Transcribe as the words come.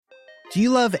Do you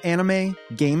love anime,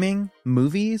 gaming,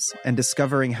 movies, and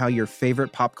discovering how your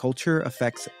favorite pop culture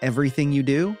affects everything you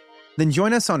do? Then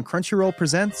join us on Crunchyroll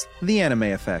Presents The Anime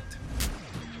Effect.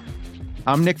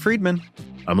 I'm Nick Friedman.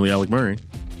 I'm Lee Alec Murray.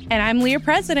 And I'm Leah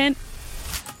President.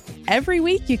 Every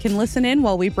week you can listen in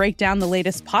while we break down the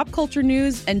latest pop culture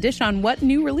news and dish on what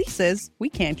new releases we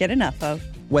can't get enough of.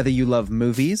 Whether you love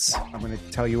movies, I'm going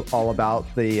to tell you all about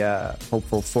the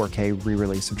hopeful 4K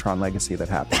re-release of Tron Legacy that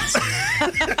happens.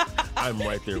 I'm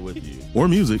right there with you. Or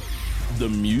music. The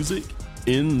music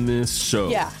in this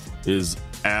show is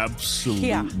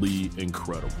absolutely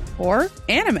incredible. Or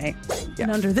anime. And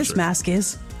under this mask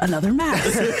is another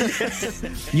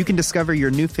mask. You can discover your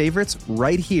new favorites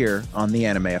right here on The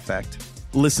Anime Effect.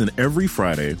 Listen every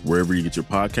Friday wherever you get your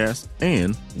podcast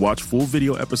and watch full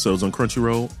video episodes on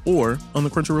Crunchyroll or on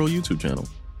the Crunchyroll YouTube channel.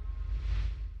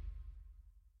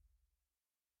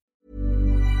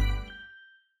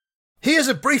 Here's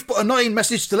a brief but annoying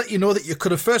message to let you know that you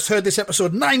could have first heard this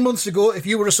episode 9 months ago if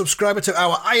you were a subscriber to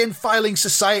our Iron Filing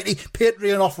Society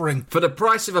Patreon offering. For the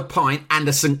price of a pint and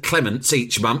a St. Clement's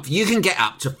each month, you can get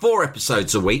up to 4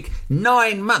 episodes a week,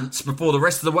 9 months before the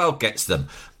rest of the world gets them.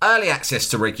 Early access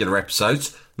to regular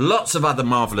episodes, lots of other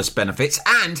marvellous benefits,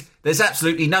 and there's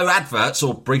absolutely no adverts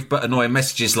or brief but annoying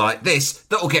messages like this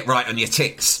that'll get right on your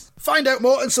tits. Find out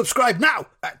more and subscribe now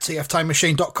at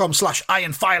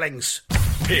tftimemachine.com/ironfilings.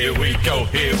 Here we go,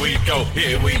 here we go,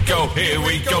 here we go, here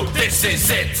we go, this is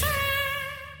it!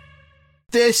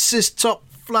 This is Top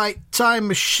Flight Time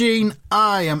Machine.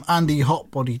 I am Andy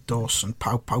Hotbody Dawson.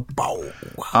 Pow, pow, pow.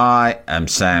 I am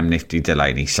Sam Nifty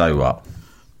Delaney, so what?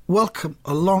 Welcome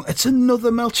along. It's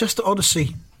another Melchester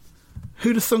Odyssey.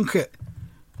 Who'd have thunk it?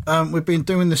 We've been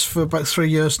doing this for about 3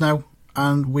 years now,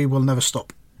 and we will never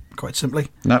stop, quite simply.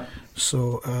 No.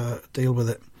 So deal with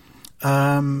it.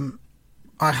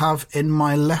 I have in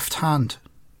my left hand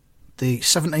the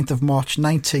 17th of March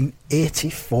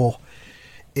 1984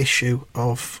 issue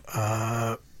of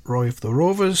Roy of the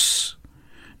Rovers.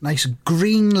 Nice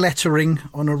green lettering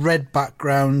on a red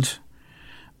background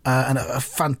and a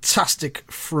fantastic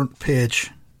front page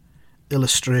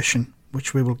illustration,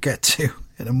 which we will get to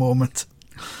in a moment.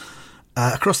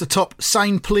 Across the top,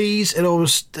 sign please. It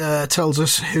always tells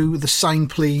us who the sign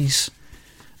please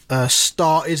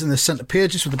star is in the centre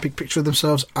pages with a big picture of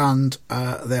themselves and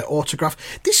their autograph.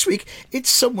 This week, it's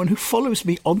someone who follows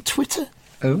me on Twitter.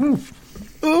 Oh,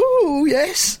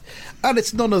 yes. And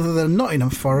it's none other than Nottingham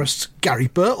Forest's Gary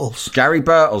Birtles. Gary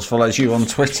Birtles follows you on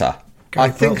Twitter. I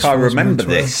think I remember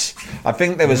this. I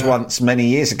think there was once, many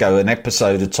years ago, an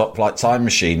episode of Top Flight Time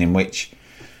Machine in which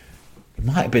it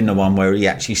might have been the one where he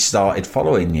actually started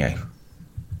following you.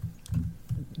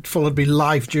 Followed me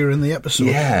live during the episode.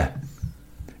 Yeah.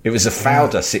 It was a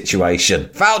Fowler situation.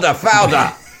 Fowler!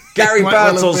 Gary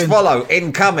Birtles follow,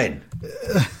 incoming.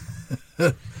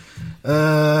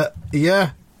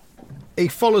 Yeah. He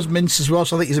follows Mince as well,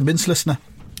 so I think he's a Mince listener.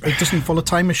 He doesn't follow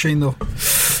Time Machine, though.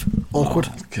 Awkward.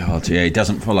 Oh, God, yeah, he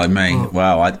doesn't follow me. Oh.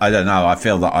 Well, I don't know. I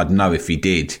feel that I'd know if he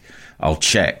did. I'll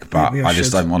check, but I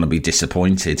just don't want to be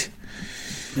disappointed.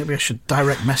 Maybe I should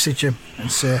direct message him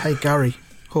and say, hey, Gary,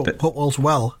 hope all's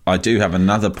well. I do have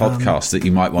another podcast that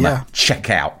you might want to check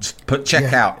out. Put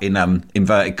check out in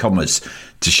inverted commas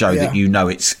to show that you know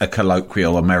it's a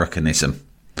colloquial Americanism.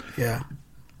 Yeah.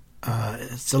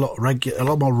 It's a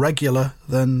lot more regular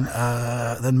than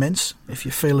Mince. If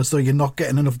you feel as though you're not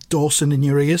getting enough Dawson in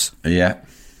your ears,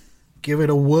 give it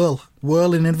a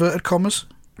whirl in inverted commas.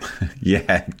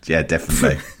 yeah,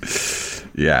 definitely.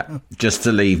 Yeah, just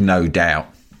to leave no doubt.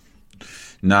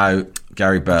 No,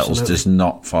 Gary Birtles does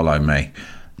not follow me.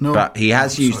 No, but he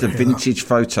has used a vintage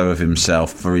photo of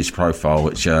himself for his profile,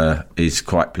 which is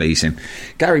quite pleasing.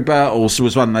 Gary Birtles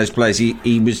was one of those players.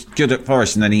 He was good at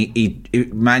Forest, and then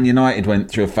Man United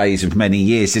went through a phase of many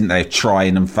years, didn't they, of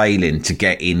trying and failing to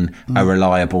get in a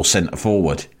reliable centre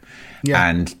forward. Yeah.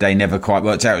 And they never quite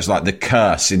worked out. It was like the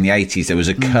curse in the 80s. There was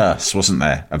a curse, wasn't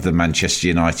there, of the Manchester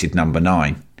United number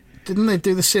 9. Didn't they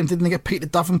do the same? Didn't they get Peter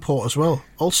Davenport as well?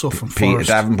 Also from Peter Forest.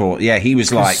 Davenport, yeah, he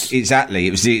was like, exactly,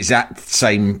 it was the exact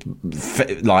same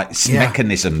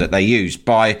mechanism that they used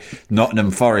by Nottingham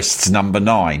Forest's number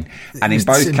 9. And in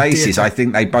both cases, I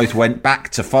think they both went back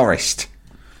to Forest.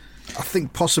 I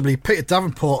think possibly Peter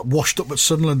Davenport washed up at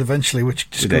Sunderland eventually,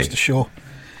 which just goes to show.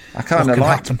 I kind of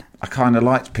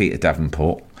liked Peter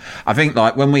Davenport. I think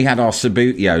like when we had our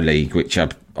Subbuteo League, which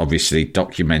I've obviously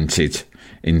documented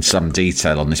in some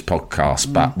detail on this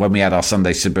podcast, but when we had our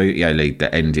Sunday Subbuteo League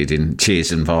that ended in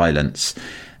tears and violence,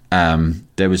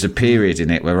 there was a period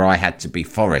in it where I had to be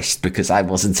Forest because I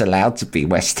wasn't allowed to be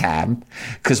West Ham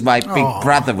because my big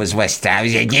brother was West Ham.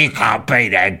 He said, you can't be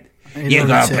then. You're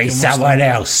going to be someone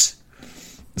else.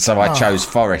 So I chose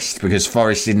Forest, because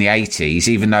Forest in the 80s,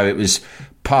 even though it was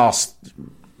past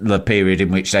the period in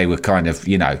which they were kind of,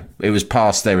 it was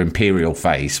past their imperial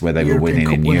phase where they were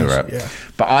winning in Europe. Yeah.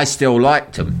 But I still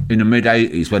liked them in the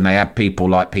mid-80s when they had people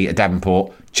like Peter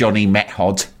Davenport, Johnny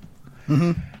Method,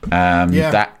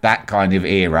 that kind of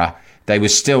era. They were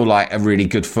still like a really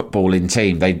good footballing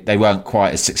team. They weren't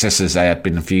quite as successful as they had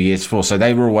been a few years before. So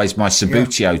they were always my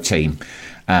Sabutio team.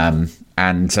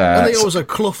 And they always had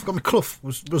Clough. I mean, Clough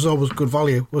was always good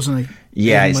value, wasn't he?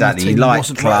 Yeah, exactly. He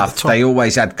liked Clough. They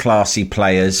always had classy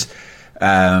players.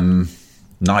 Nigel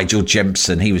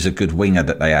Jempson, he was a good winger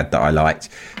that they had that I liked.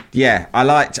 Yeah, I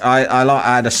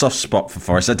had a soft spot for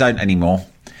Forest. I don't anymore,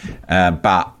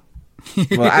 but.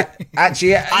 Well,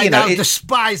 actually, I don't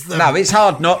despise them. No, it's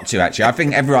hard not to. Actually, I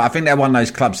think they're one of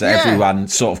those clubs that everyone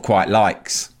sort of quite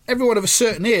likes. Everyone of a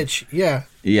certain age,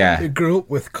 who grew up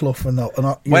with Clough and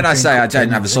that. When I say I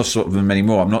don't have a soft spot for them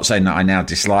anymore, I'm not saying that I now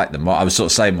dislike them. What I was sort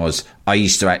of saying was I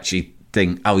used to actually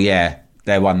think, oh yeah,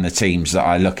 they're one of the teams that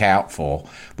I look out for,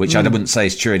 which I wouldn't say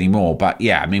is true anymore. But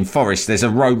yeah, I mean, Forest, there's a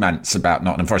romance about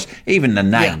Nottingham Forest. Even the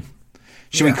name.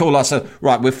 Should we call ourselves...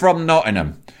 Right, we're from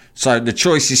Nottingham. So the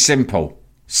choice is simple.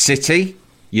 City,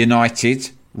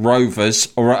 United,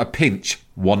 Rovers, or at a pinch,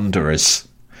 Wanderers.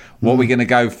 What are we going to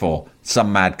go for?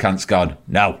 Some mad cunt's gone,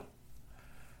 no.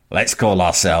 Let's call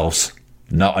ourselves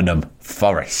Nottingham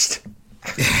Forest.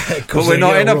 But we're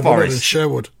not in a forest.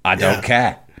 Sherwood. I don't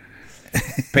care.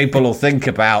 People will think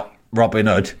about Robin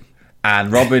Hood,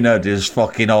 and Robin Hood is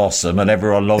fucking awesome and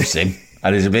everyone loves him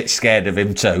and is a bit scared of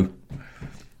him too.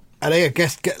 And hey,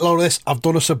 get a load of this. I've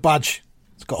done us a badge.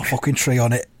 It's got a fucking tree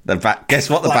on it. Guess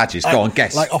what the badge is? Go on,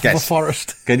 guess. Like off guess. of a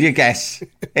forest. Can you guess?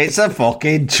 It's a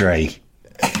fucking tree.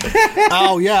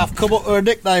 Oh, yeah, I've come up with a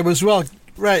nickname as well.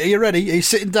 Right, are you ready? Are you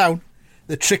sitting down?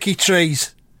 The Tricky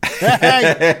Trees.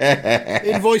 Hey!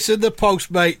 Invoice in the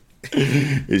post, mate.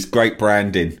 It's great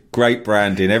branding. Great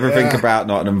branding. Everything about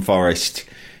Nottingham Forest.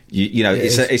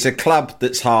 It's a club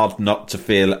that's hard not to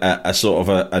feel a sort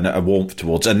of a warmth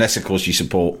towards, unless, of course, you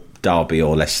support Derby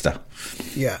or Leicester.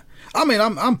 Yeah. I mean,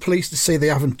 I'm pleased to see they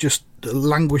haven't just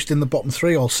languished in the bottom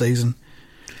three all season.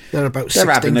 They're about 16th.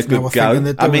 They're having a good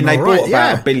go. I mean, they bought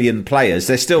about 1 billion players.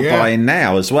 They're still buying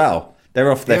now as well.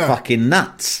 They're off their fucking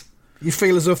nuts. You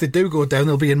feel as though if they do go down,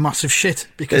 they'll be in massive shit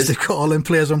because they've got all them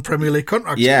players on Premier League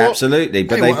contracts. Yeah, absolutely.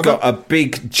 But they've got a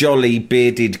big, jolly,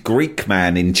 bearded Greek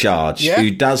man in charge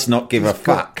who does not give a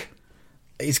fuck.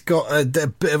 He's got a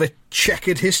bit of a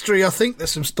checkered history, I think. There's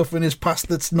some stuff in his past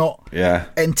that's not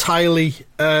entirely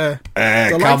come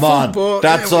on, but,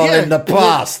 that's all in the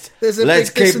past. Let's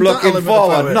keep looking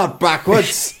forward, not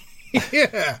backwards.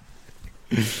 Yeah.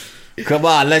 Come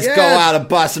on, let's go out and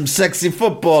buy some sexy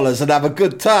footballers and have a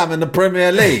good time in the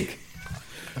Premier League.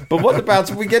 But what about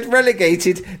if we get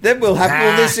relegated? Then we'll have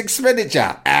all this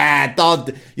expenditure.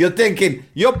 You're thinking,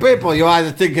 you're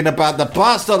either thinking about the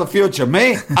past or the future.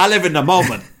 Me, I live in the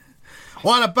moment.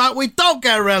 What about we don't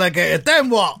get relegated? Then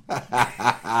what?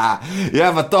 You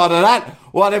ever thought of that?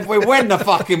 What if we win the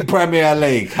fucking Premier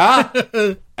League, huh?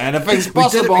 Anything's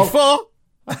possible.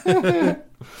 We did it before.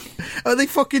 Oh, they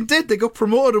fucking did. They got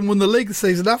promoted and won the league the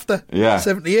season after. Yeah.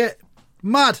 78.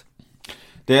 Mad.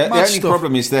 The only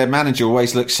problem is their manager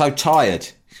always looks so tired.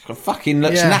 He fucking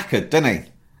looks knackered, doesn't he?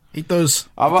 He does.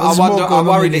 I'm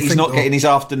worried that he's not getting his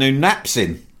afternoon naps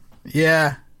in.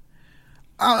 Yeah.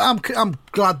 I'm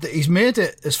glad that he's made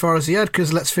it as far as he had,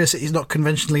 because let's face it, he's not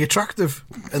conventionally attractive,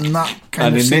 and that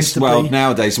kind of in this world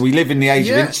nowadays, we live in the age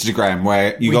of Instagram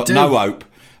where you got no hope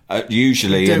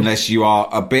usually unless you are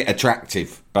a bit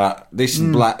attractive. But this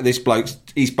bloke's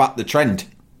he's bucked the trend.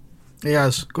 He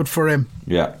has. Good for him.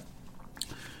 Yeah.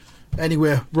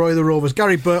 Anyway, Roy the Rovers,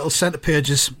 Gary Birtles, centre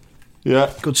pages.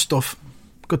 Yeah. Good stuff.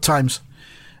 Good times.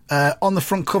 On the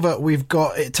front cover,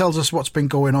 it tells us what's been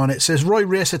going on. It says Roy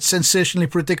Race had sensationally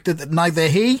predicted that neither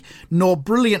he nor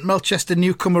brilliant Melchester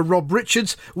newcomer Rob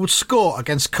Richards would score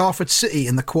against Carford City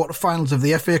in the quarter-finals of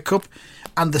the FA Cup,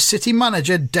 and the City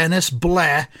manager, Dennis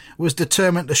Blair, was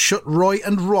determined to shut Roy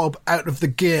and Rob out of the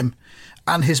game.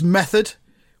 And his method,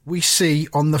 we see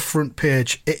on the front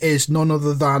page. It is none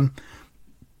other than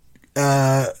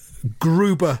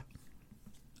Gruber,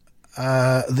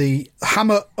 the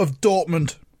Hammer of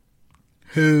Dortmund,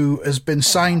 who has been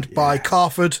signed by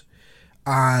Carford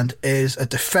and is a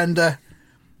defender,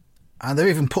 and they've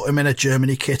even put him in a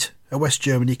Germany kit, a West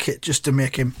Germany kit, just to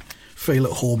make him feel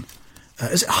at home.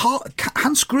 Is it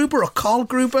Hans Gruber or Karl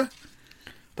Gruber?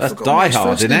 That's Die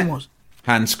Hard, isn't it?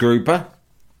 Hans Gruber.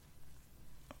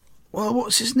 Well,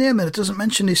 what's his name then? It doesn't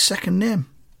mention his second name.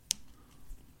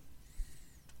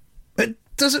 It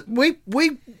doesn't. We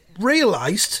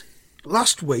realised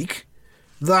last week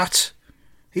that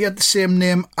he had the same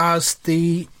name as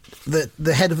the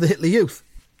head of the Hitler Youth.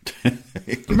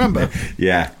 Remember?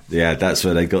 Yeah, that's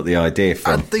where they got the idea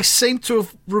from. And they seem to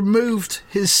have removed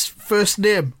his first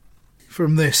name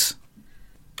from this.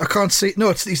 I can't see.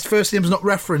 No, his first name's not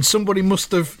referenced. Somebody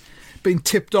must have been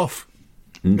tipped off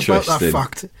about that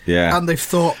fact. Yeah. And they've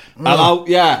thought, hello,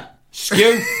 yeah.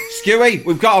 Skewy,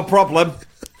 we've got a problem.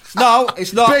 No,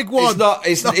 it's not. Big one.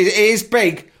 It's not. It is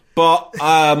big, but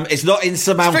it's not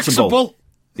insurmountable. It's fixable.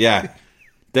 Yeah.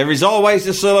 There is always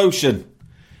a solution.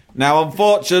 Now,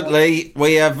 unfortunately,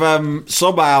 we have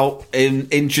somehow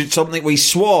introduced something we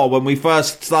swore when we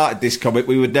first started this comic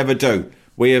we would never do.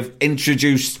 We have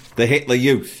introduced the Hitler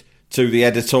Youth to the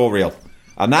editorial.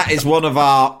 And that is one of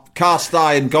our cast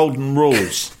iron golden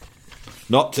rules.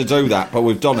 Not to do that, but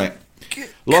we've done it.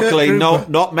 Luckily,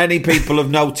 not many people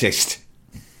have noticed.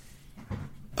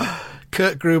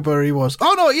 Kurt Gruber, he was.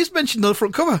 Oh, no, he's mentioned on the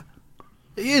front cover.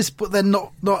 He is, but then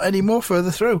not any more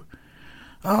further through.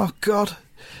 Oh, God.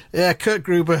 Yeah, Kurt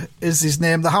Gruber is his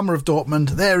name, the Hammer of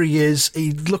Dortmund. There he is.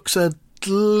 He looks a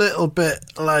little bit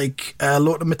like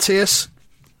Lothar Matthäus.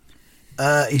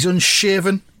 He's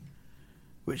unshaven,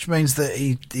 which means that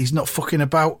he's not fucking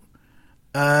about.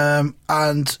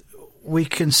 And we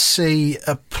can see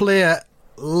a player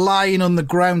lying on the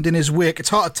ground in his wake. It's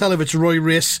hard to tell if it's Roy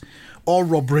Race or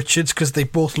Rob Richards because they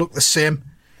both look the same.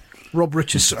 Rob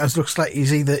Richards looks like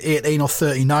he's either 18 or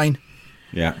 39.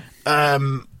 Yeah.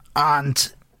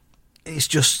 And he's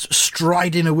just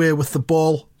striding away with the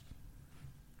ball.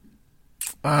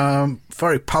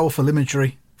 Very powerful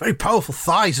imagery. Very powerful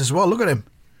thighs as well. Look at him.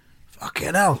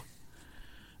 Fucking hell.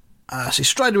 So he's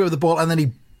striding away with the ball and then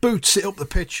he boots it up the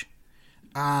pitch.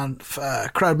 And a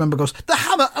crowd member goes, "The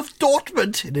Hammer of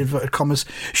Dortmund," in inverted commas,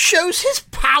 "shows his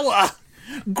power.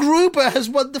 Gruber has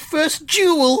won the first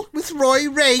duel with Roy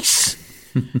Race."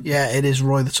 Yeah, it is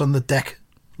Roy that's on the deck,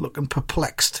 looking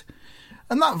perplexed.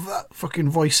 And that fucking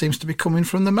voice seems to be coming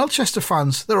from the Melchester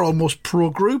fans. They're almost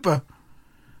pro-Gruber.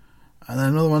 And then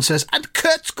another one says, "And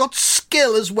Kurt's got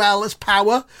skill as well as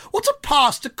power. What a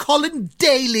pass to Colin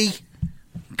Daly."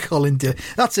 Colin Daly.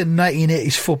 That's a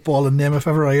 1980s footballer name if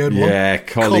ever I heard one. Yeah,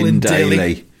 Colin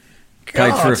Daly.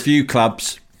 Played for a few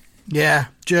clubs. Yeah,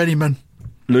 journeyman.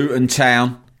 Luton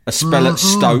Town, a spell at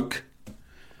Stoke.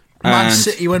 Man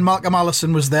City when Malcolm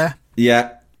Allison was there.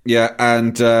 Yeah,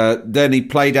 and then he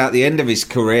played out the end of his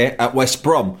career at West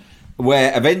Brom,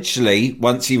 where eventually,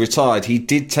 once he retired, he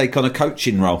did take on a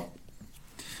coaching role.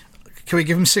 Can we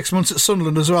give him 6 months at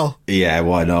Sunderland as well? Yeah,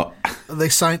 why not? They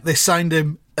signed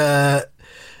him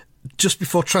just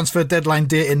before transfer deadline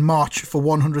day in March for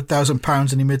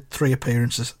 £100,000 and he made 3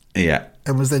 appearances. Yeah.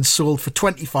 And was then sold for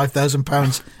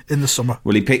 £25,000 in the summer.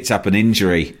 Well, he picked up an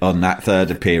injury on that third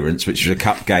appearance, which was a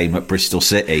cup game at Bristol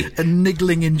City. A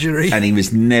niggling injury. And he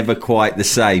was never quite the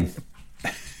same.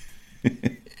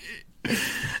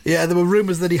 Yeah, there were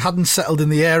rumours that he hadn't settled in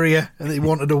the area and that he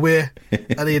wanted away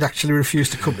and he had actually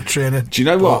refused to come to training. Do you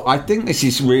know what? I think this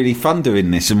is really fun doing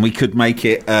this and we could make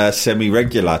it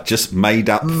semi-regular, just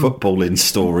made up footballing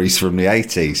stories from the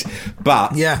 80s.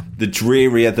 But the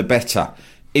drearier the better.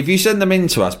 If you send them in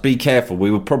to us, be careful. We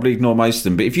will probably ignore most of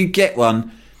them. But if you get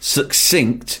one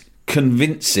succinct,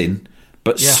 convincing,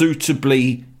 but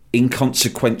suitably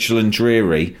inconsequential and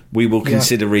dreary, we will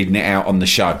consider reading it out on the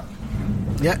show.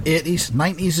 Yeah, 80s,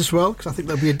 90s as well, because I think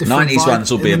there'll be a different 90s ones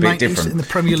will be a bit different. In the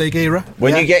Premier League era.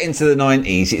 When you get into the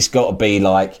 90s, it's got to be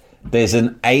like there's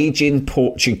an ageing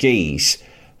Portuguese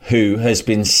who has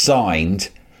been signed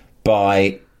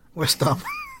by West Ham.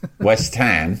 West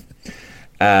Ham.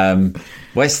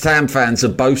 West Ham fans are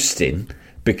boasting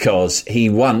because he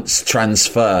once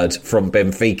transferred from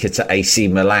Benfica to AC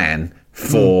Milan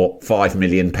for £5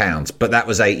 million, but that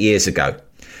was 8 years ago.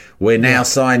 We're now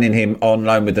signing him on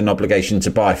loan with an obligation to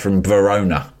buy from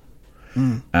Verona.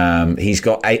 He's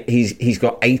got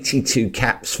 82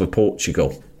 caps for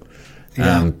Portugal.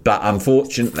 But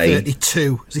unfortunately...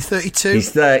 32. Is he 32? He's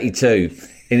 32.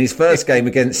 In his first game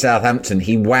against Southampton,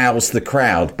 he wows the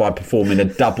crowd by performing a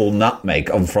double nutmeg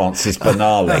on Francis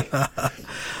Bernali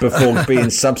before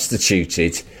being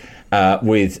substituted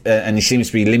and he seems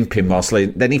to be limping whilst...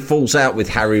 Then he falls out with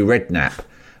Harry Redknapp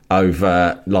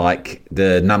over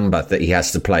the number that he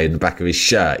has to play in the back of his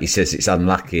shirt. He says it's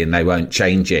unlucky and they won't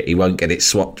change it. He won't get it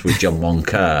swapped with John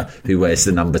Moncur, who wears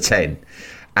the number 10.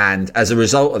 And as a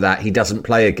result of that, he doesn't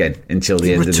play again until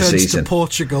the end of the season.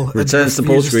 Returns to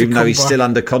Portugal, even though he's still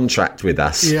under contract with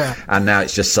us. Yeah. And now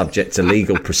it's just subject to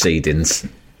legal proceedings.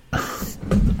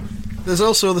 There's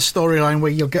also the storyline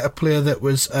where you'll get a player that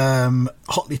was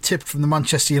hotly tipped from the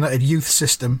Manchester United youth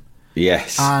system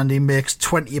Yes. And he makes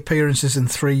 20 appearances in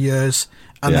 3 years.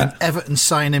 And then Everton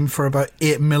sign him for about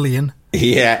 8 million.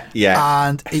 Yeah.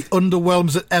 And he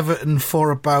underwhelms at Everton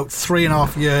for about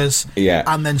 3.5 years. Yeah.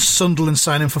 And then Sunderland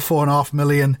sign him for 4.5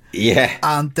 million. Yeah.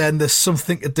 And then there's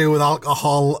something to do with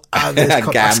alcohol and his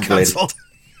contract's cancelled.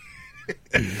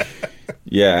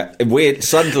 Yeah, weird.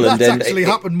 Sunderland. That's actually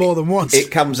happened more than once.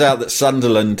 It comes out that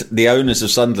Sunderland, the owners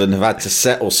of Sunderland, have had to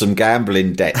settle some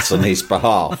gambling debts on his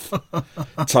behalf,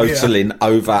 totaling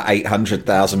over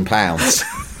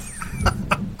 £800,000.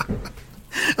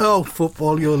 Oh,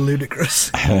 football, you're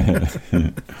ludicrous.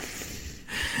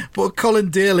 But Colin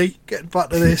Daly, getting back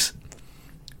to this.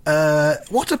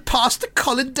 What a pass to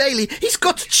Colin Daly. He's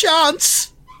got a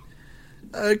chance.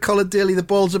 Colin Daly, the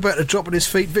ball's about to drop at his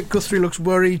feet. Vic Guthrie looks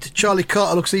worried. Charlie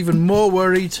Carter looks even more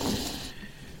worried.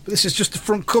 But this is just the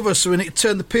front cover, so we need to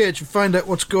turn the page and find out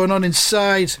what's going on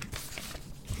inside.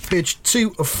 Page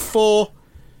 2 of 4.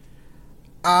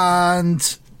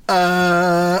 And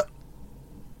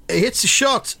he hits a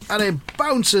shot and it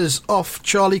bounces off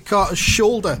Charlie Carter's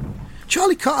shoulder.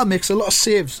 Charlie Carter makes a lot of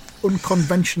saves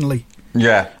unconventionally.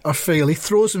 Yeah. I feel. He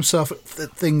throws himself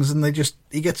at things and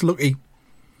he gets lucky.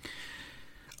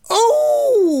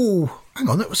 Oh! Hang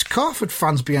on, that was Carford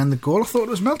fans behind the goal. I thought it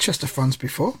was Melchester fans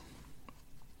before.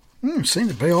 Seem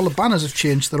to be. All the banners have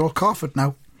changed. They're all Carford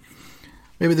now.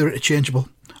 Maybe they're interchangeable.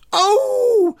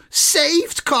 Oh!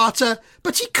 Saved Carter,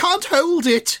 but he can't hold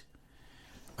it.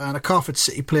 And a Carford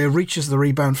City player reaches the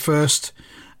rebound first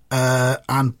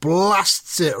and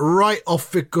blasts it right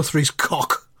off Vic Guthrie's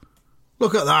cock.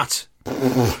 Look at that.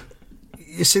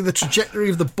 You see the trajectory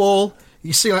of the ball.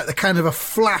 You see like the kind of a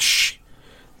flash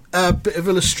bit of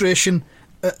illustration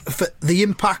for the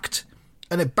impact,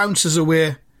 and it bounces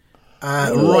away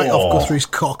right off Guthrie's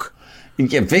cock.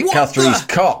 Yeah, Vic Guthrie's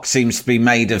cock seems to be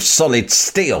made of solid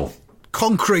steel.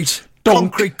 Concrete.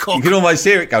 Donk. Concrete cock. You can almost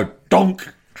hear it go, donk.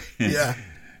 Yeah.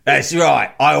 That's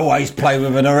right. I always play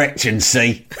with an erection,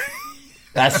 see?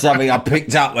 That's something I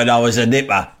picked up when I was a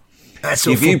nipper. That's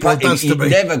what football does to me. You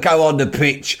never go on the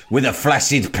pitch with a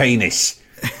flaccid penis.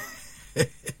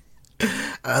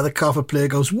 The Carver player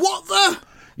goes, what the?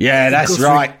 Yeah, that's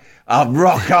right. I'm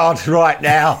rock hard right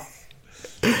now.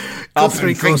 I've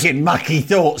been thinking mucky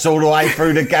thoughts all the way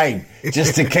through the game,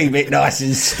 just to keep it nice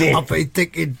and stiff.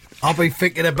 I've been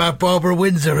thinking about Barbara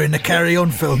Windsor in the Carry On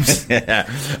films.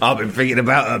 I've been thinking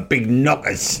about her big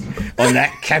knockers on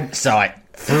that campsite,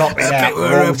 flopping out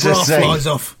where her bra sea. flies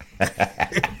off.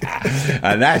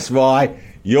 And that's why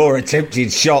your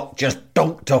attempted shot just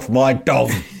donked off my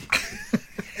dong.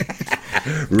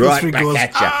 Right back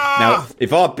at you. Now,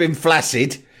 if I'd been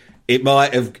flaccid, it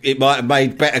might have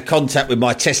made better contact with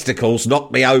my testicles,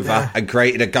 knocked me over, and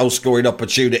created a goal scoring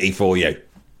opportunity for you.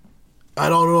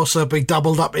 And I'd also be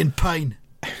doubled up in pain,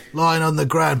 lying on the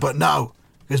ground. But no,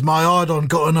 because my hard-on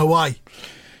got in the way.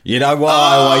 You know what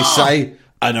I always say?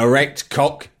 An erect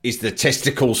cock is the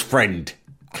testicle's friend.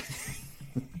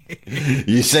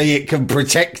 You see, it can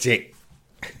protect it.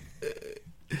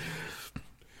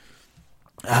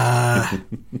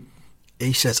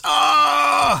 He says,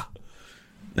 but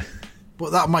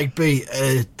that might be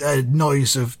a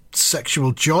noise of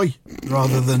sexual joy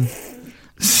rather than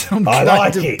some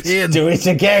kind of pain. Do it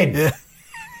again.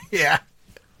 Yeah.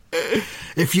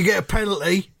 If you get a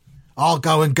penalty, I'll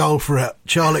go and goal for it.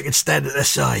 Charlie can stand at the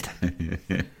side.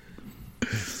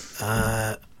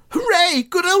 Hooray!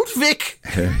 Good old Vic!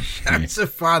 Shouts a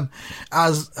fan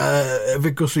as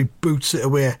Vic Guthrie boots it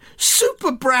away.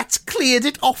 Super Brat cleared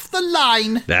it off the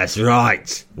line. That's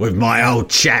right, with my old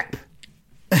chap.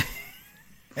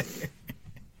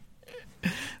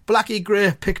 Blackie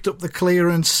Gray picked up the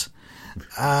clearance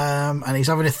and he's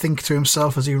having a think to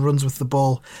himself as he runs with the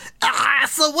ball.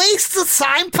 It's a waste of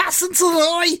time passing to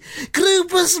Roy.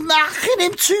 Gruber's marking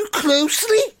him too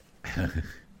closely.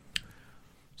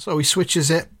 So he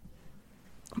switches it.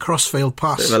 Crossfield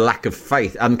pass. Bit of a lack of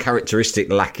faith,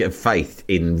 uncharacteristic lack of faith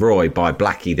in Roy by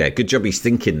Blackie there. Good job he's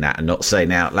thinking that and not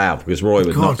saying it out loud, because Roy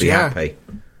would not be happy.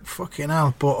 Fucking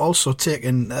hell, but also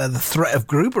taking the threat of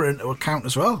Gruber into account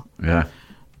as well. Yeah.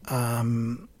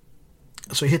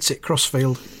 So he hits it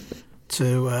crossfield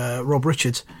to Rob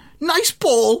Richards. Nice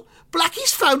ball.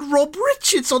 Blackie's found Rob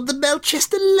Richards on the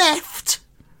Melchester left.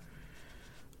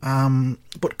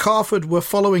 But Carford were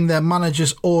following their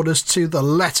manager's orders to the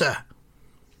letter.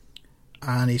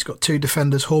 And he's got two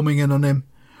defenders homing in on him.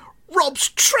 Rob's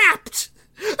trapped!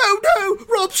 Oh no,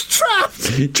 Rob's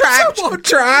trapped! Trapped!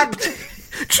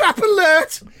 Trap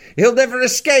alert! He'll never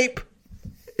escape!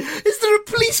 Is there a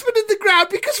policeman in the ground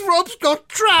because Rob's got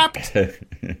trapped?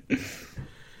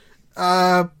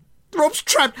 Rob's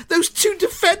trapped. Those two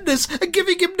defenders are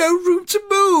giving him no room to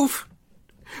move.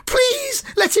 Please,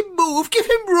 let him move. Give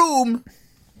him room.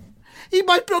 He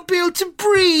might not be able to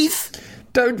breathe.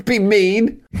 Don't be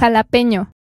mean. Jalapeño.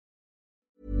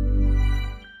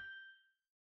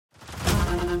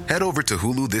 Head over to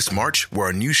Hulu this March, where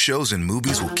our new shows and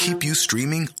movies will keep you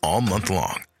streaming all month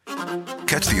long.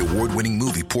 Catch the award-winning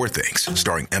movie Poor Things,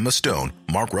 starring Emma Stone,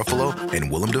 Mark Ruffalo,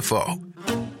 and Willem Dafoe.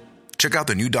 Check out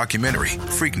the new documentary,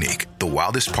 Freaknik, The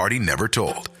Wildest Party Never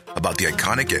Told, about the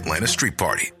iconic Atlanta Street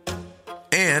Party.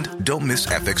 And don't miss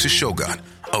FX's Shogun,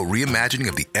 a reimagining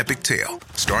of the epic tale,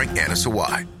 starring Anna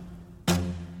Sawai.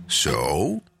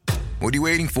 So, what are you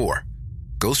waiting for?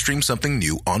 Go stream something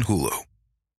new on Hulu.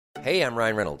 Hey, I'm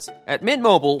Ryan Reynolds. At Mint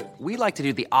Mobile, we like to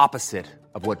do the opposite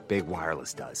of what Big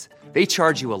Wireless does. They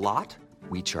charge you a lot,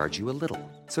 we charge you a little.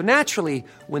 So naturally,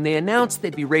 when they announced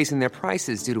they'd be raising their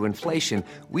prices due to inflation,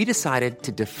 we decided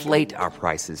to deflate our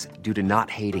prices due to not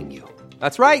hating you.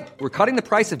 That's right. We're cutting the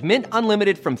price of Mint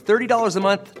Unlimited from $30 a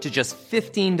month to just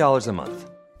 $15 a month.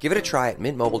 Give it a try at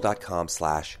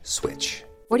mintmobile.com/switch.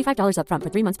 $45 up front for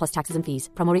 3 months plus taxes and fees.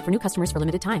 Promo rate for new customers for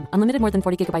limited time. Unlimited more than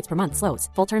 40 gigabytes per month. Slows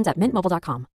full terms at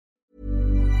mintmobile.com.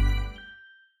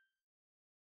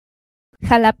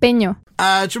 Jalapeño.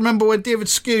 Do you remember when David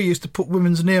Skew used to put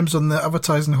women's names on the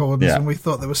advertising hoardings and we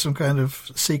thought there was some kind of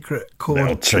secret code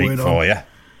Little treat for you.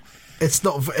 It's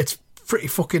not. It's pretty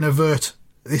fucking overt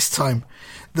this time.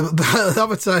 The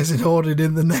advertising hoarding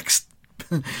in the next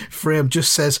frame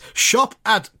just says "Shop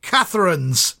at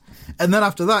Catherine's," and then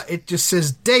after that it just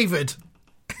says David.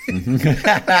 There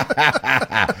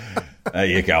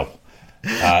you go.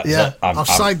 So I've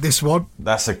signed this one.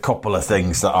 That's a couple of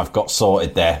things that I've got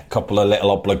sorted there. A couple of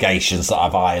little obligations that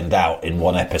I've ironed out in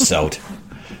one episode.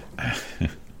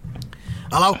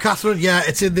 Hello, Catherine. Yeah,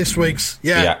 it's in this week's.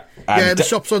 The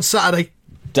shop's on Saturday.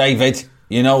 David,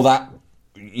 you know that?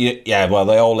 Well,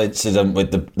 the whole incident with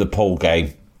the pool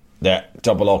game. Yeah,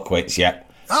 double or quits, yeah.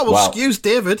 Oh, well, excuse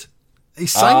David. He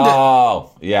signed it.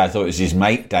 Oh, yeah, I thought it was his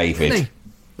mate, David.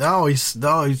 No, he's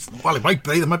well, it might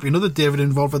be. There might be another David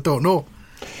involved. I don't know.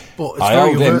 But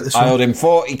it's I owed him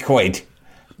 40 quid,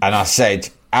 and I said,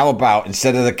 "How about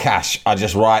instead of the cash, I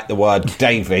just write the word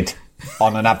David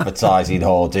on an advertising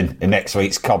hoarding in next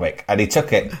week's comic?" And he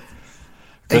took it.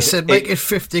 He said, "Make it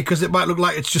 50 because it might look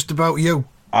like it's just about you."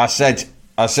 I said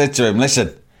to him,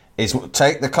 "Listen,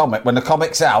 take the comic when the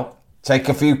comic's out. Take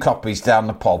a few copies down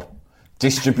the pub,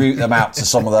 distribute them out to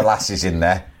some of the lasses in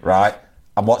there, right?"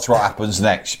 And watch what happens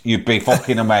next. You'd be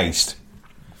fucking amazed.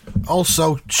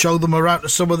 Also, show them around to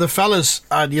some of the fellas,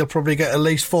 and you'll probably get at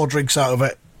least 4 drinks out of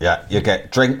it. Yeah, you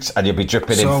get drinks, and you'll be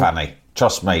dripping in fanny.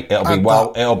 Trust me,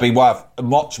 it'll be worth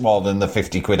much more than the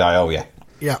 50 quid I owe you.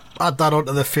 Yeah, add that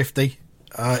onto the 50.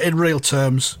 In real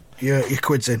terms, your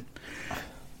quid's in.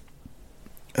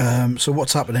 So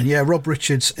what's happening? Yeah, Rob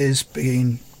Richards is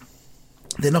being...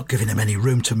 They're not giving him any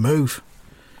room to move.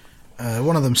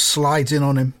 One of them slides in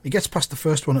on him. He gets past the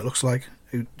first one, it looks like,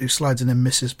 who slides in and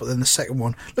misses, but then the second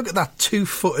one, look at that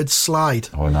 2-footed slide.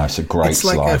 Oh, no, it's a great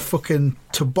slide. It's like a fucking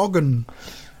toboggan.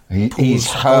 He's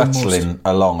hurtling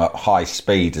along at high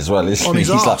speed as well, isn't he?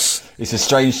 It's a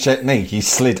strange technique. He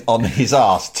slid on his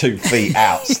arse 2 feet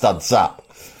out, studs up.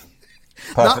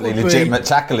 Perfectly legitimate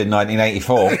tackle in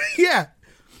 1984. Yeah.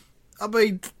 I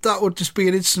mean, that would just be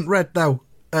an instant red now,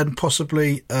 and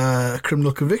possibly a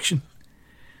criminal conviction.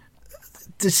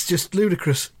 It's just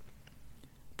ludicrous.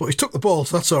 But he took the ball,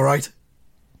 so that's all right.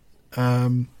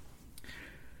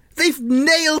 They've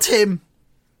nailed him.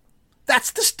 That's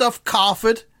the stuff,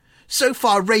 Carford. So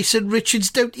far, Race and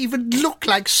Richards don't even look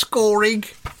like scoring.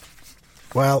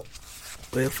 Well,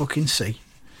 we'll fucking see.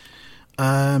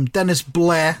 Dennis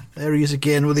Blair, there he is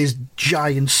again with his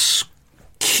giant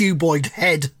cuboid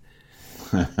head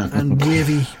and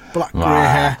wavy black grey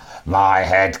hair. My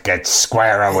head gets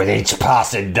squarer with each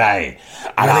passing day.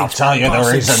 And I'll tell you the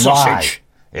reason why.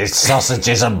 It's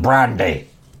sausages and brandy.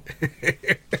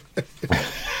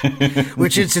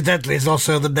 Which incidentally is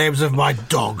also the names of my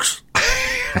dogs.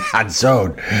 And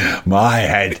soon, my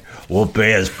head will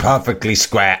be as perfectly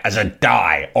square as a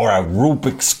die or a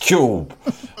Rubik's Cube,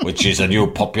 which is a new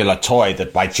popular toy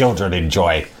that my children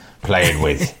enjoy playing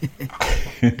with.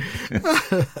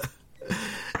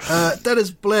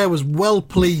 Dennis Blair was well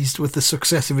pleased with the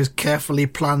success of his carefully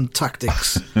planned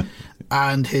tactics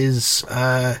and his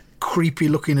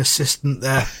creepy-looking assistant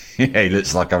there. Yeah, he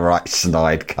looks like a right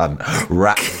snide cunt.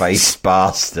 Rat-faced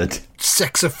bastard.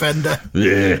 Sex offender.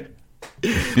 Yeah.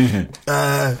 You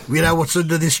know what's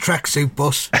under this tracksuit,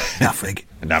 boss? Nothing.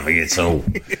 Nothing at all.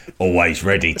 Always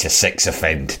ready to sex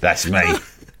offend. That's me.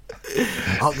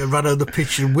 I can run on the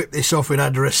pitch and whip this off in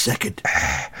under a second.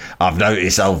 I've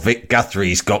noticed old Vic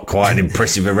Guthrie's got quite an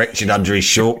impressive erection under his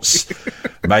shorts.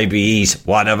 Maybe he's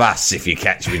one of us, if you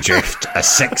catch me drift, a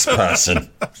sex person.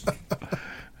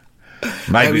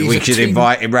 Maybe we should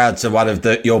invite him round to one of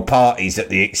your parties at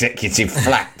the executive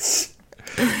flats.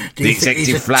 The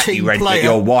executive flat you rent that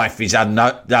your wife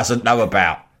doesn't know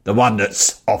about. The one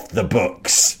that's off the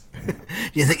books.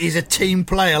 You think he's a team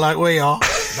player like we are?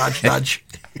 Nudge, nudge.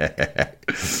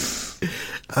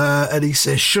 And he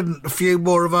says, shouldn't a few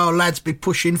more of our lads be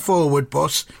pushing forward,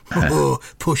 boss?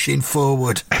 Pushing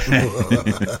forward.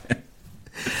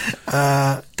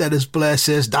 Dennis Blair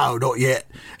says, no, not yet.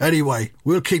 Anyway,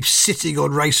 we'll keep sitting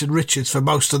on Race and Richards for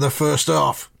most of the first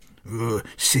half.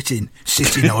 Sitting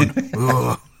on.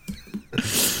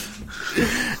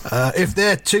 If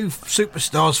their two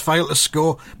superstars fail to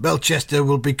score, Melchester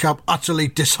will become utterly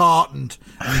disheartened,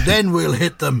 and then we'll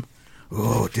hit them.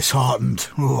 Oh, disheartened.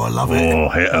 Oh, I love it. Oh,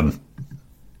 hit them.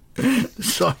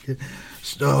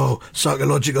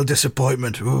 Psychological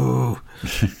disappointment. Oh.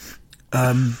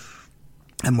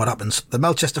 And what happens? The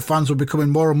Melchester fans were becoming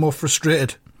more and more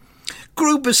frustrated.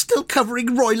 Gruber's still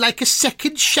covering Roy like a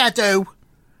second shadow.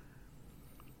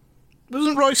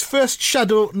 Doesn't Roy's first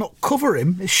shadow not cover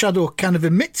him? His shadow kind of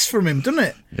emits from him, doesn't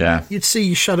it? Yeah. You'd see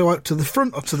your shadow out to the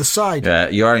front or to the side. Yeah,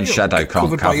 your own shadow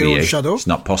can't cover you. Shadow. It's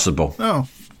not possible. No.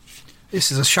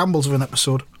 This is a shambles of an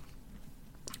episode.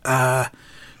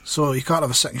 So you can't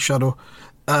have a second shadow.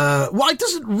 Why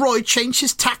doesn't Roy change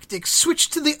his tactics? Switch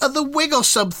to the other wing or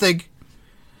something?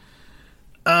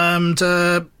 And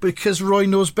because Roy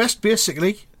knows best,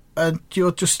 basically, and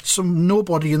you're just some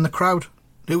nobody in the crowd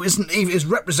who isn't even is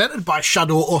represented by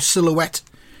shadow or silhouette.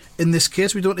 In this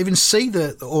case, we don't even see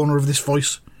the owner of this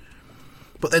voice.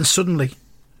 But then suddenly,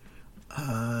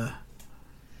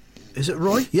 is it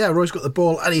Roy? Yeah, Roy's got the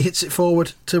ball and he hits it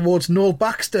forward towards Noel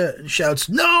Baxter and shouts,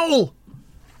 "Noel!"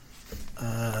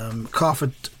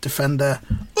 Carford defender.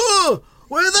 Oh,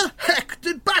 where the heck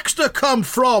did Baxter come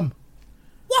from?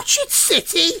 Watch it,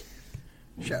 City!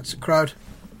 Shouts the crowd.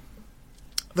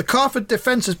 The Carford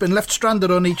defence has been left stranded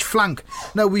on each flank.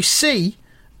 Now we see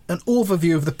an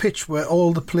overview of the pitch where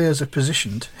all the players are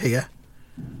positioned here.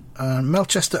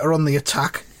 Melchester are on the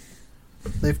attack.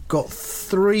 They've got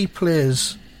 3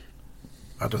 players.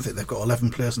 I don't think they've got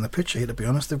 11 players on the pitch here, to be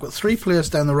honest. They've got 3 players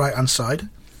down the right-hand side.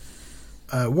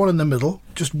 1 in the middle.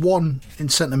 Just 1 in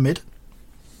centre mid.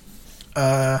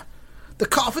 The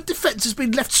Carford defence has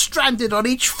been left stranded on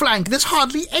each flank. There's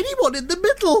hardly anyone in the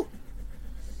middle.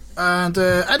 And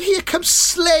here comes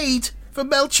Slade for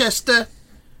Melchester.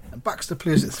 And Baxter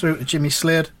plays it through to Jimmy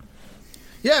Slade.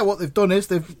 Yeah, what they've done is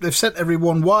they've sent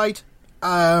everyone wide.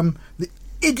 The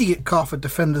idiot Carford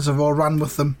defenders have all ran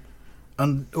with them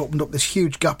and opened up this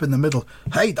huge gap in the middle.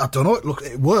 Hey, I don't know,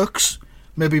 it works.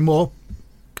 Maybe more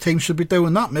teams should be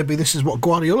doing that. Maybe this is what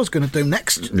Guardiola's going to do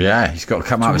next. Yeah, he's got to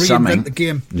come out with something. The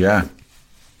game. Yeah.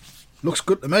 Looks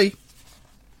good to me.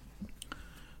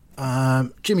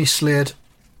 Jimmy Slade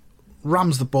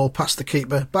rams the ball past the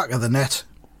keeper, back of the net.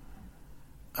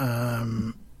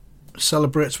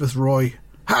 Celebrates with Roy.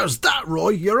 How's that, Roy?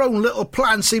 Your own little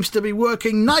plan seems to be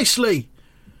working nicely.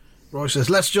 Roy says,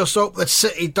 let's just hope that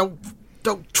City don't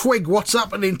twig what's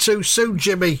happening too soon,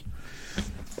 Jimmy.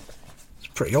 It's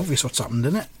pretty obvious what's happened,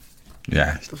 isn't it?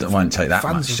 Yeah, it won't take that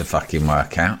much to fucking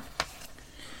work out.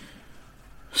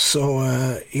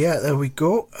 So, yeah, there we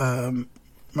go.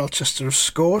 Melchester have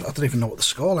scored. I don't even know what the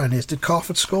scoreline is. Did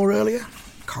Carford score earlier?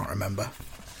 Can't remember.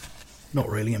 Not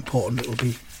really important.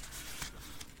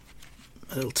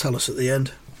 It'll tell us at the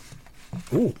end.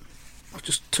 Oh, I've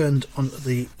just turned on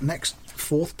the next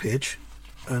 4th page,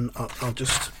 and I'll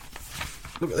just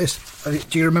look at this.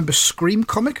 Do you remember Scream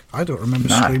Comic? I don't remember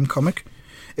Scream Comic.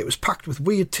 It was packed with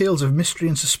weird tales of mystery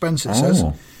and suspense, it says.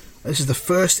 This is the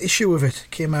first issue of it.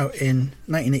 It came out in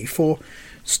 1984.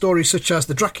 Stories such as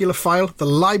The Dracula File, The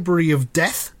Library of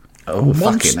Death,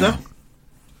 Monster,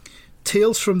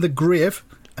 Tales from the Grave,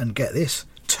 and get this,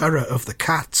 Terror of the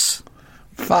Cats.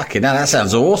 Fucking hell, that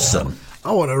sounds awesome.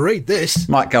 I want to read this.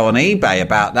 Might go on eBay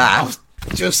about that. I was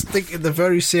just thinking the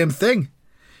very same thing.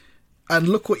 And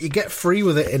look what you get free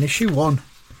with it in issue 1.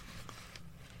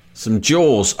 Some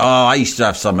Jaws. Oh, I used to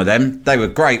have some of them. They were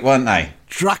great, weren't they?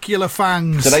 Dracula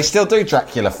Fangs. Do they still do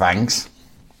Dracula Fangs?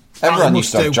 Everyone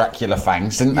used to have Dracula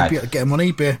Fangs, didn't they? You'd be able to get them on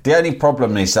eBay. The only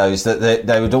problem is, though, is that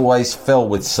they would always fill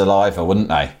with saliva, wouldn't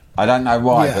they? I don't know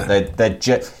why,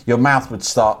 but your mouth would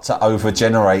start to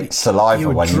over-generate saliva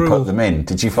when you put them in.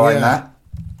 Did you find that?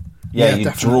 Yeah, you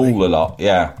drool a lot,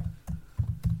 yeah.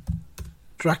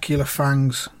 Dracula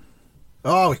Fangs.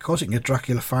 Oh, of course you can get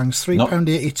Dracula Fangs.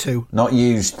 £3.82. Not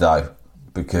used, though.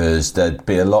 because there'd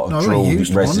be a lot of drool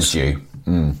residue.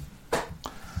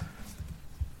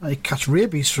 You catch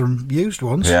rabies from used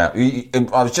ones. Yeah,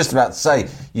 I was just about to say,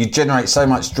 you generate so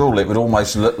much drool it would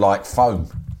almost look like foam.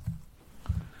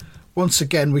 Once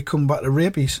again, we come back to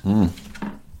rabies.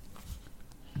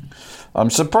 I'm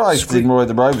surprised in Roy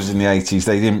the Rovers in the 80s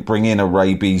they didn't bring in a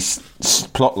rabies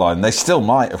plotline. They still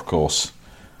might, of course.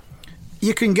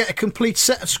 You can get a complete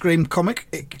set of Scream comic.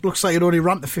 It looks like it only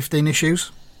ran to 15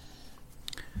 issues.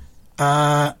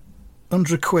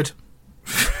 100 quid.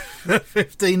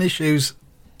 15 issues.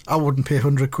 I wouldn't pay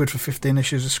 100 quid for 15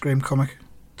 issues of Scream comic.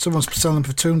 Someone's selling them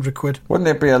for 200 quid. Wouldn't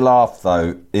it be a laugh,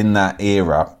 though, in that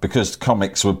era, because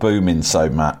comics were booming so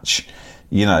much,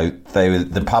 you know, they were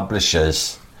the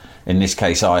publishers, in this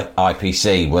case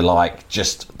IPC, were like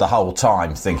just the whole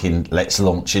time thinking, let's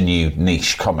launch a new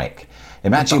niche comic.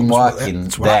 Imagine working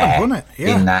there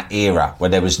in that era where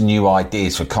there was new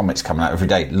ideas for comics coming out every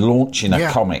day. Launching a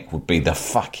comic would be the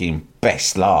fucking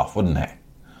best laugh, wouldn't it?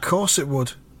 Of course it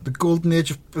would. The golden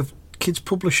age of kids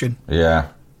publishing. Yeah.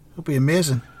 It would be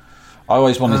amazing. I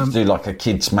always wanted to do like a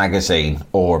kids magazine,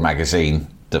 or a magazine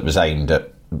that was aimed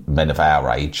at men of our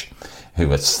age who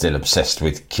were still obsessed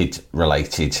with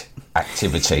kid-related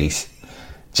activities.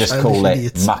 Just call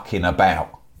it Mucking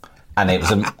About. And it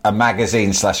was a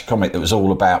magazine / comic that was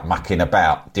all about mucking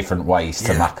about, different ways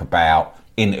to muck about,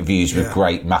 interviews with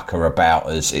great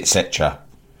mucker-abouters, etc.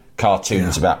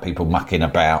 Cartoons about people mucking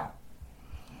about.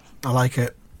 I like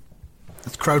it.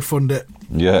 Let's crowdfund it.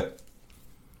 Yeah.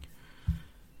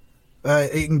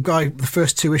 You can buy the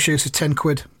first 2 issues for 10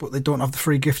 quid, but they don't have the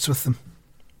free gifts with them.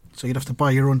 So you'd have to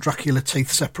buy your own Dracula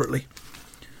teeth separately.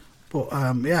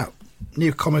 But,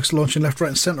 new comics launching left, right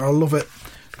and centre. I love it.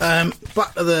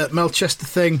 Back to the Melchester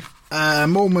thing.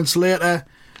 Moments later,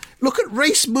 look at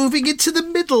Reese moving into the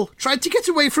middle, trying to get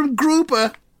away from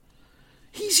Gruber.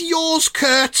 He's yours,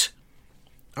 Kurt.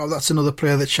 Oh, that's another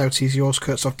player that shouts, he's yours,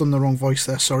 Kurt. So I've done the wrong voice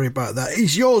there. Sorry about that.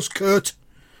 He's yours, Kurt.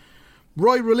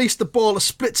 Roy released the ball a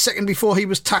split second before he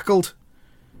was tackled.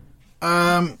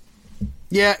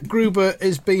 Gruber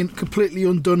is being completely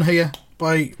undone here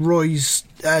by Roy's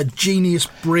genius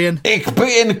brain. Ich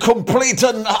bin complete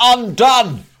and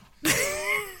undone.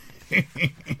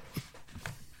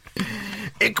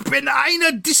 Ich bin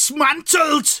einer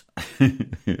dismantled.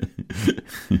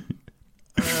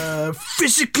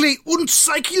 Physically and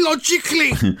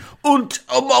psychologically. And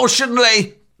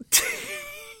emotionally.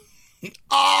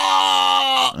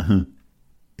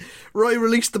 Roy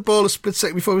released the ball a split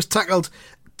second before he was tackled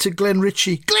to Glenn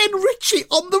Ritchie. Glenn Ritchie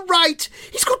on the right.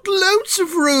 He's got loads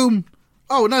of room.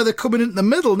 Oh, now they're coming in the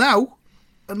middle now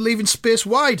and leaving space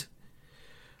wide.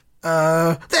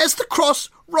 There's the cross.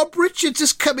 Rob Richards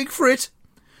is coming for it.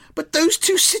 But those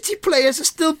 2 City players are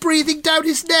still breathing down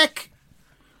his neck.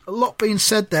 A lot being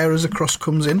said there as a cross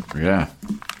comes in. Yeah.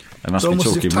 They must be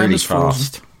talking really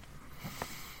fast.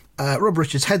 Rob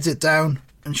Richards heads it down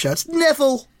and shouts,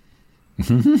 Neville!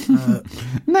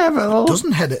 Neville!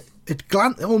 Doesn't head it. It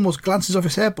almost glances off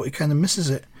his head, but he kind of misses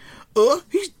it.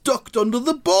 He's ducked under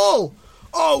the ball.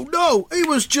 Oh, no, he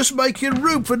was just making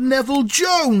room for Neville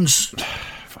Jones.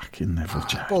 Fucking Neville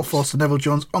Jones. Ball falls to Neville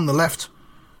Jones on the left.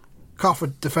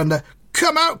 Carford defender,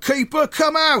 come out, keeper,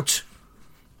 come out.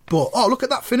 But, look at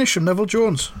that finish from Neville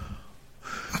Jones.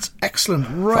 That's excellent.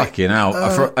 Right. Fucking hell.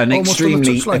 For an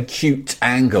extremely acute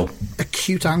angle.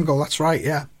 Acute angle, that's right,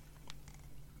 yeah.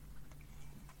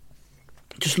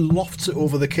 Just lofts it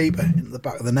over the keeper into the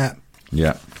back of the net.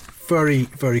 Yeah. Very,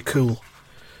 very cool.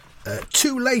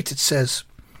 Too late, it says.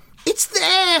 It's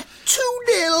there!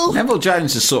 2-0! Neville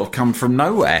Jones has sort of come from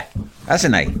nowhere,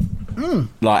 hasn't he?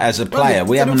 Like, as a player,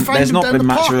 there's not been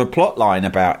much of a plot line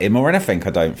about him or anything,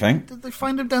 I don't think. Did they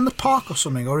find him down the park or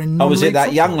something? Or in was it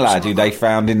that young lad who they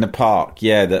found in the park?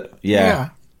 Yeah.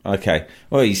 Okay.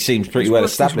 Well, he seems pretty well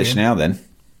established now then.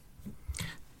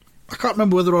 I can't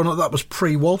remember whether or not that was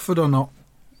pre-Walford or not.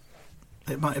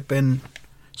 It might have been.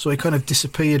 So he kind of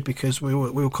disappeared because we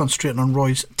were concentrating on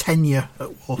Roy's tenure at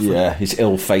Walford. Yeah, his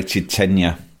ill-fated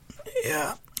tenure.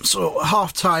 Yeah. So at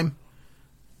half-time,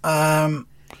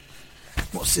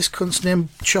 what's this cunt's name?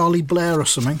 Charlie Blair or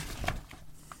something?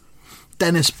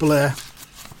 Dennis Blair.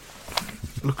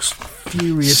 Looks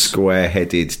furious.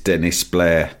 Square-headed Dennis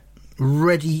Blair.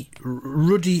 Ruddy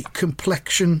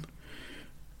complexion.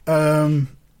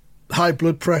 High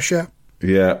blood pressure.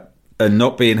 Yeah. And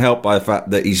not being helped by the fact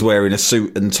that he's wearing a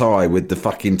suit and tie with the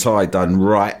fucking tie done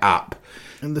right up.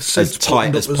 And the as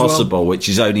tight as possible, which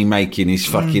is only making his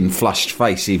fucking flushed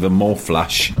face even more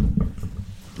flush.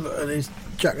 Look, and his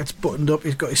jacket's buttoned up.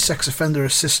 He's got his sex offender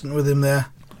assistant with him there.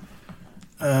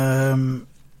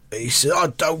 He said,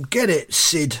 I don't get it,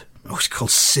 Sid. Oh, he's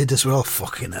called Sid as well.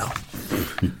 Fucking hell.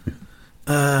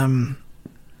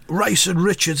 Rice and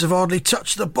Richards have hardly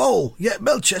touched the ball, yet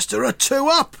Melchester are 2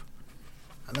 up.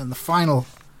 And then the final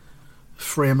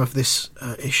frame of this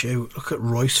issue, look at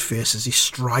Roy's face as he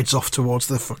strides off towards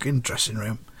the fucking dressing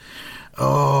room.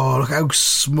 Oh, look how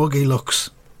smug he looks.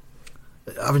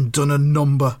 Having done a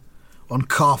number on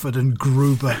Carford and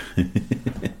Gruber.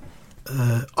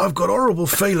 I've got a horrible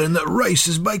feeling that Race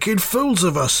is making fools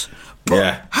of us.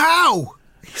 But how?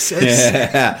 He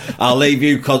says. I'll leave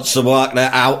you cunts to work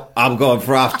that out. I'm going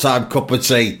for half-time cup of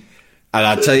tea. And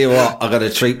I tell you what, I'm going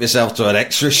to treat myself to an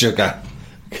extra sugar.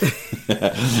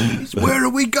 Where are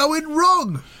we going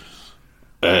wrong?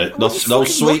 No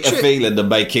sweeter feeling than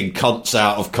making cunts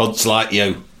out of cunts like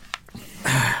you.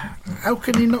 How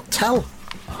can you not tell?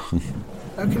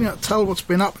 How can you not tell what's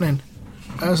been happening?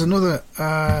 There's another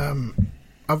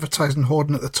advertising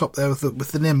hoarding at the top there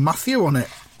with the name Matthew on it.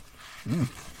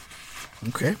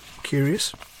 Okay,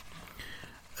 curious.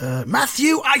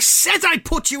 Matthew, I said I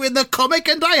put you in the comic,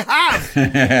 and I have.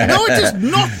 No, it is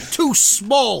not too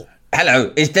small.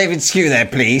 Hello, is David Skew there,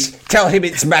 please? Tell him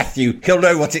it's Matthew. He'll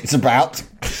know what it's about.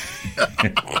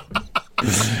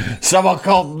 Someone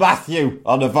called Matthew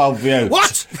on the phone for you.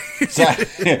 What?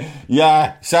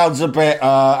 Yeah, sounds a bit,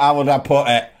 how would I put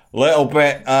it? A little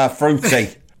bit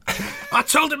fruity. I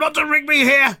told him not to ring me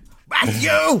here.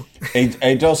 Matthew!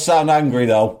 He does sound angry,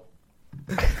 though.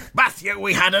 Matthew,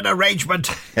 we had an arrangement.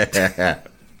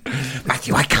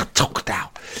 Matthew, I can't talk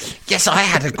now. Yes, I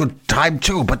had a good time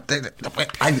too, but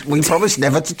we promised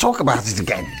never to talk about it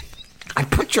again. I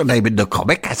put your name in the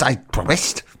comic, as I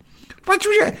promised. But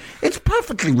it's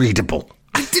perfectly readable.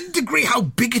 I didn't agree how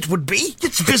big it would be.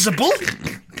 It's visible.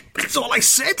 That's all I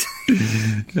said.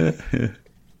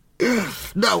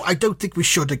 No, I don't think we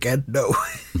should again, no.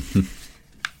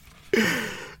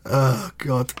 Oh,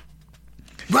 God.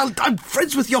 Well, I'm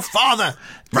friends with your father.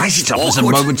 Rise it up as a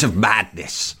moment of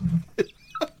madness.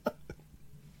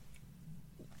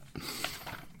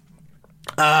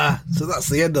 So that's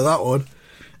the end of that one.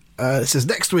 It says,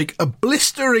 next week, a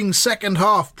blistering second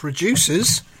half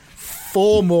produces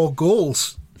 4 more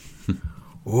goals.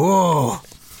 Whoa.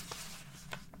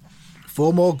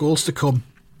 4 more goals to come.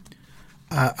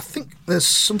 I think there's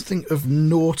something of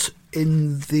note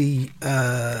in the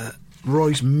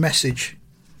Roy's message.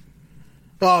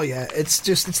 Oh, yeah, it's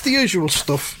the usual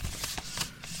stuff.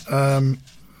 And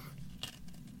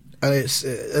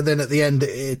then at the end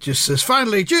it just says,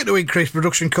 finally, due to increased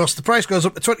production costs, the price goes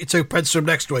up to 22 pence from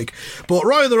next week. But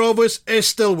Roy of the Rovers is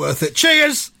still worth it.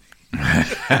 Cheers!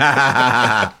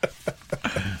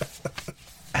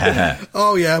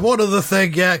 Oh, yeah, one other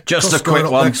thing, yeah. Just a quick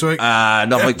one. Next week.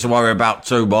 Nothing to worry about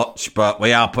too much, but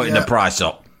we are putting the price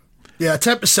up. Yeah,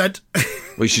 10%.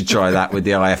 We should try that with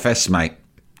the IFS, mate.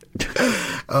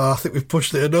 I think we've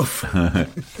pushed it enough.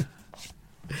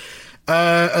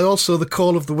 And also the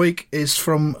call of the week is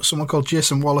from someone called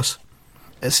Jason Wallace.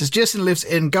 It says, Jason lives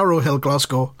in Garrow Hill,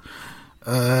 Glasgow.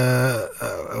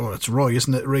 It's Roy,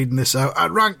 isn't it, reading this out.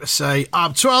 I'd rank to say,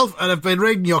 I'm 12 and I've been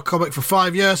reading your comic for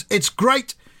 5 years. It's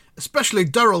great, especially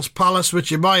Durrell's Palace,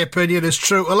 which in my opinion is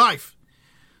true to life.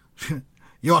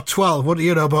 You're 12. What do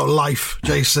you know about life,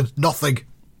 Jason? Nothing.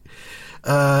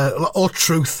 Or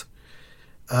truth.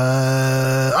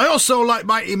 I also like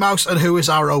Mighty Mouse and Who is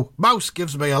Arrow. Mouse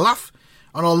gives me a laugh,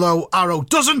 and although Arrow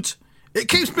doesn't, it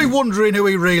keeps me wondering who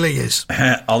he really is.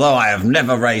 Although I have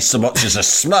never raised so much as a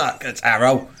smirk at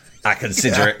Arrow, I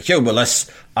consider it humorless.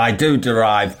 I do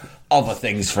derive other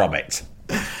things from it.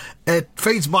 It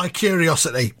feeds my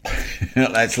curiosity.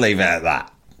 Let's leave it at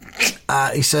that.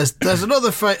 He says, there's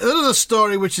another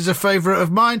story which is a favourite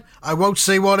of mine. I won't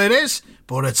say what it is,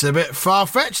 but it's a bit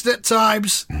far-fetched at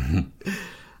times.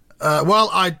 Well,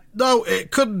 I know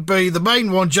it couldn't be the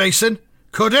main one, Jason.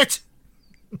 Could it?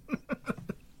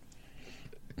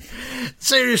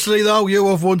 Seriously, though, you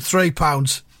have won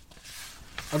 £3.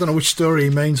 I don't know which story he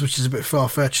means, which is a bit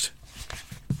far-fetched.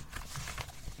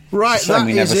 Right, so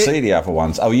we never see the other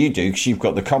ones. Oh, you do, because you've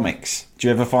got the comics. Do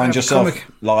you ever find yourself,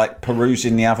 like,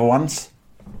 perusing the other ones?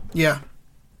 Yeah.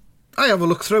 I have a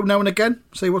look through now and again,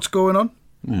 see what's going on.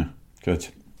 Yeah, good.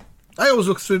 I always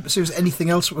look through to see if there's anything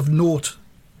else of note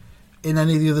in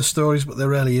any of the other stories, but there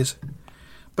rarely is.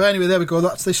 But anyway, there we go.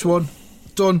 That's this one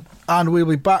done, and we'll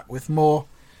be back with more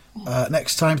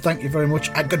next time. Thank you very much,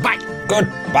 and goodbye.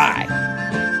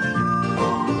 Goodbye.